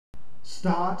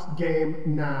Start game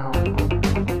now.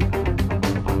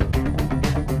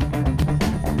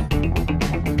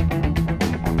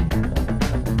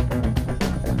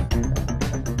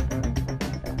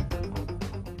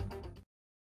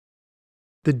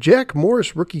 The Jack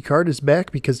Morris rookie card is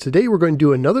back because today we're going to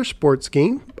do another sports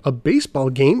game, a baseball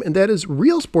game, and that is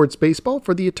Realsports Baseball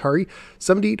for the Atari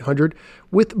 7800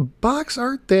 with box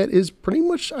art that is pretty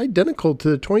much identical to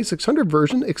the 2600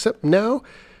 version, except now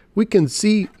we can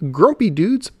see Grumpy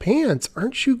Dude's pants.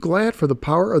 Aren't you glad for the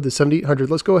power of the 7800?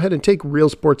 Let's go ahead and take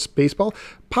Realsports Baseball,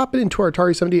 pop it into our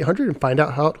Atari 7800 and find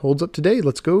out how it holds up today.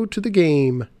 Let's go to the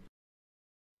game.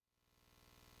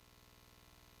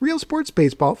 Realsports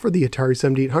Baseball for the Atari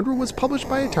 7800 was published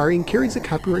by Atari and carries the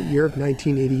copyright year of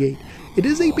 1988. It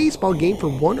is a baseball game for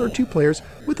 1 or 2 players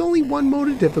with only one mode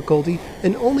of difficulty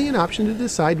and only an option to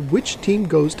decide which team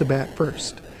goes to bat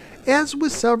first. As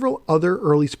with several other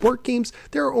early sport games,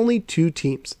 there are only 2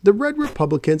 teams, the Red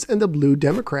Republicans and the Blue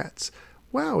Democrats.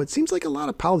 Wow, it seems like a lot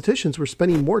of politicians were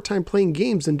spending more time playing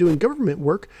games than doing government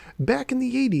work back in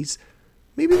the 80s.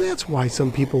 Maybe that's why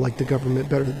some people liked the government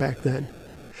better back then.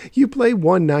 You play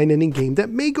one 9-inning game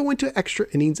that may go into extra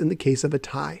innings in the case of a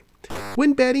tie.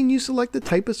 When batting, you select the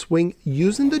type of swing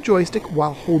using the joystick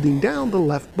while holding down the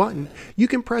left button. You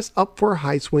can press up for a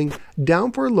high swing,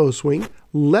 down for a low swing,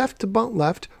 left to bunt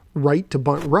left, right to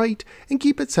bunt right, and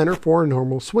keep it center for a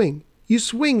normal swing. You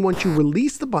swing once you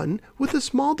release the button with a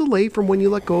small delay from when you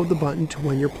let go of the button to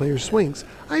when your player swings.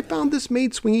 I found this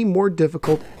made swinging more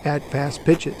difficult at fast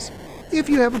pitches. If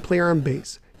you have a player on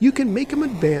base, you can make him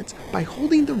advance by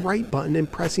holding the right button and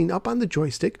pressing up on the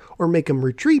joystick, or make him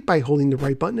retreat by holding the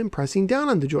right button and pressing down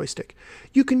on the joystick.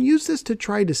 You can use this to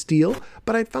try to steal,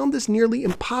 but I found this nearly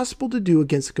impossible to do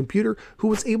against a computer who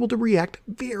was able to react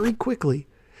very quickly.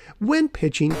 When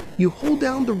pitching, you hold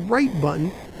down the right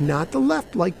button, not the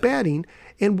left like batting,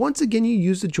 and once again you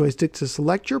use the joystick to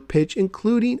select your pitch,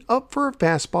 including up for a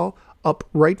fastball, up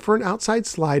right for an outside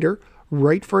slider,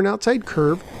 right for an outside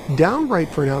curve, down right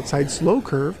for an outside slow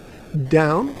curve,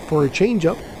 down for a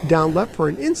changeup, down left for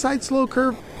an inside slow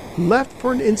curve, left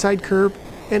for an inside curve,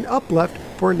 and up left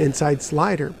for an inside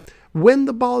slider. When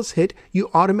the ball is hit, you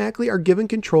automatically are given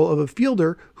control of a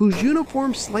fielder whose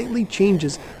uniform slightly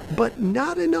changes, but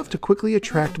not enough to quickly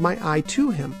attract my eye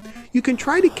to him. You can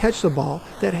try to catch the ball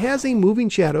that has a moving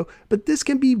shadow, but this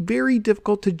can be very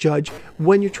difficult to judge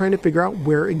when you're trying to figure out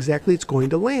where exactly it's going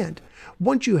to land.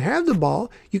 Once you have the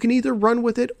ball, you can either run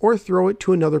with it or throw it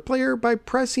to another player by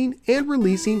pressing and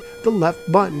releasing the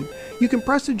left button. You can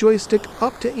press the joystick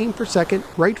up to aim for second,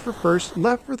 right for first,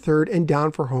 left for third, and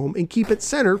down for home, and keep it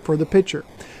center for the pitcher.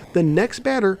 The next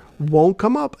batter won't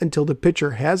come up until the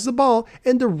pitcher has the ball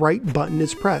and the right button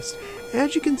is pressed.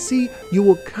 As you can see, you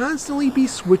will constantly be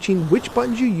switching which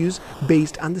buttons you use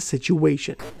based on the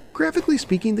situation. Graphically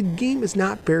speaking, the game is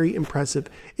not very impressive.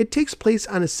 It takes place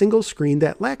on a single screen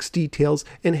that lacks details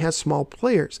and has small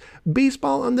players.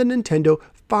 Baseball on the Nintendo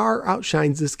far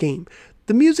outshines this game.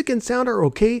 The music and sound are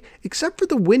okay, except for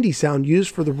the windy sound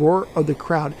used for the roar of the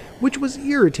crowd, which was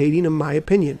irritating in my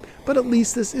opinion, but at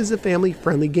least this is a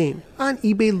family-friendly game. On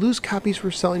eBay, loose copies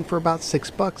were selling for about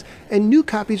 $6, and new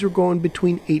copies were going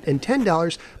between $8 and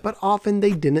 $10, but often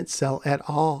they didn't sell at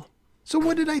all. So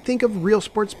what did I think of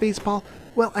Realsports Baseball?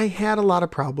 Well, I had a lot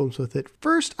of problems with it.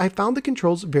 First, I found the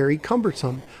controls very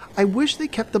cumbersome. I wish they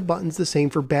kept the buttons the same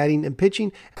for batting and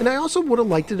pitching, and I also would have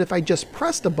liked it if I just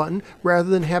pressed a button rather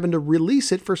than having to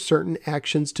release it for certain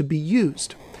actions to be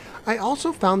used. I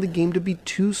also found the game to be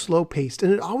too slow-paced,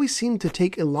 and it always seemed to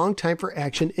take a long time for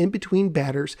action in between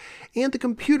batters, and the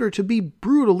computer to be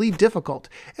brutally difficult.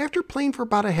 After playing for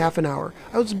about a half an hour,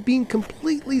 I was being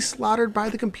completely slaughtered by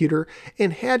the computer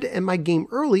and had to end my game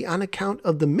early on account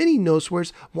of the many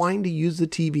no-swears wanting to use the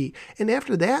TV, and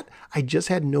after that, I just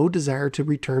had no desire to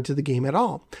return to the game at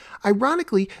all.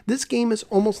 Ironically, this game is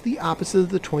almost the opposite of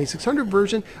the 2600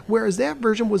 version, whereas that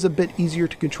version was a bit easier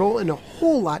to control and a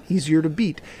whole lot easier to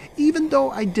beat. Even though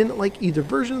I didn't like either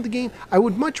version of the game, I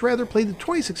would much rather play the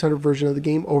 2600 version of the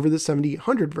game over the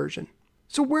 7800 version.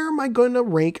 So where am I going to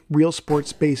rank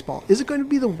Realsports Baseball? Is it going to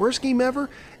be the worst game ever?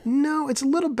 No, it's a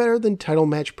little better than Title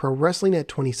Match Pro Wrestling at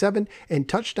 27 and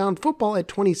Touchdown Football at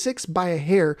 26 by a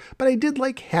hair, but I did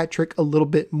like Hat Trick a little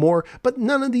bit more, but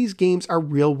none of these games are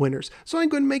real winners, so I'm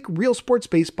going to make Realsports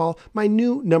Baseball my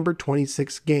new number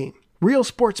 26 game.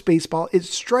 Realsports Baseball, it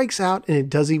strikes out and it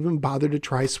doesn't even bother to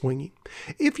try swinging.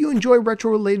 If you enjoy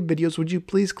retro-related videos, would you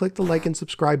please click the like and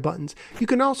subscribe buttons? You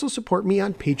can also support me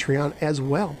on Patreon as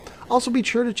well. Also be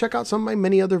sure to check out some of my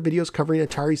many other videos covering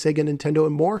Atari, Sega, Nintendo,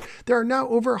 and more. There are now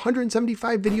over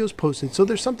 175 videos posted, so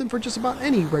there's something for just about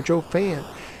any retro fan.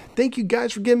 Thank you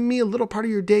guys for giving me a little part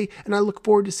of your day, and I look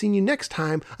forward to seeing you next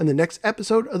time on the next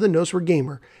episode of the No Swear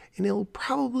Gamer, and it'll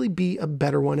probably be a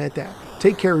better one at that.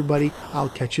 Take care, everybody. I'll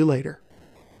catch you later.